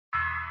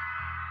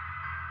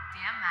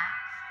Yeah, Max.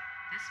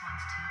 This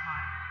one's too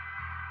hard.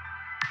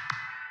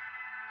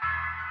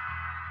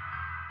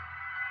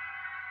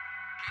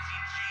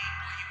 KGG,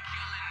 boy, you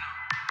killing them.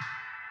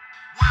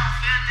 We don't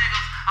fear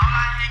niggas. All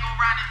I hang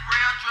around is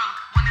real driller.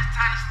 When it's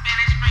time to spin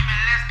it, screaming,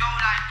 let's go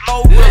like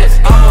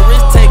𝙮𝙤𝙪r. I'm a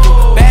risk taker,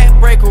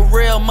 backbreaker,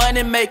 real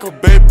money maker.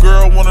 Baby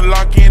girl wanna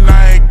lock in,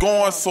 I ain't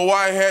going, so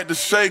I had to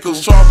shake her.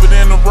 Sharper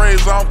than the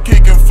razor, I'm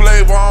kicking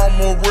flavor. I'm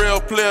a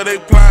real player, they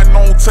plotting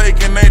on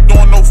taking. They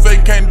doing no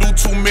fake, can't do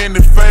too many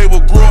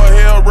favors. Grow a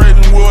hell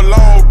raising, we're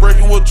law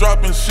breaking, we're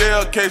dropping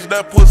shell case.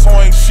 That puss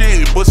on ain't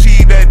shit, but she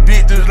eat that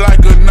dick just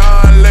like a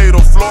non-later.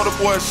 Florida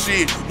boy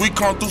shit, we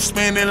come through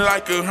spinning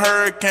like a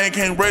hurricane.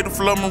 Can't rate the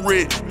flummin'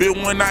 red, bitch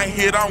when I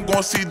hit, I'm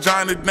gon' see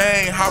Johnny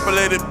Dang. Hop I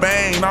let it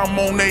bang, I'm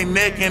on they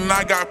neck and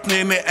I got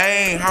plenty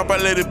aim. Hop I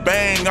let it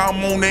bang,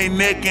 I'm on they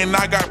neck and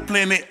I got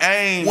plenty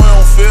aim. We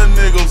don't fear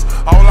niggas,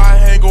 all I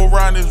hang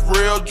around is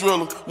real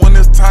driller. When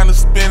it's time to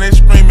spin, they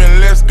screaming,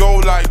 let's go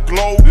like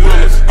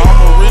𝙮𝙪r. I'm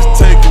a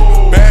risk taker,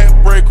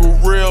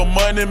 backbreaker, real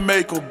money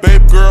maker.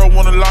 Baby girl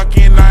wanna lock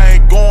in, I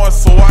ain't going,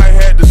 so I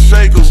had to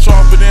shake her.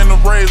 Sharper than the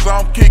razor,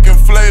 I'm kicking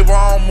flavor.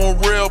 I'm a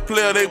real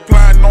player, they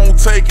plotting on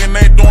taking.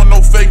 They doing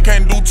no fake,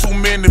 can't do too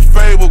many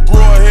favors.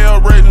 Grow a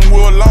hell raising,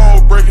 we're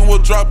law breaking, we're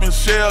dropping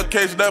shell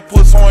case. That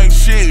puss on ain't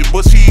shit,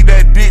 but she eat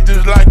that dick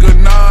just like a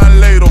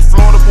non-later.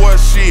 Florida boy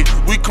shit,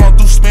 we come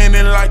through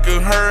spinning like a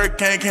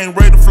hurricane. Can't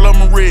rate the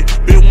flummin' red,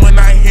 bitch when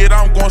I hit,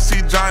 I'm gon'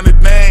 see Johnny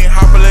Dang.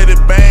 Hop I let it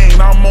bang,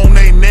 I'm on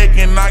they neck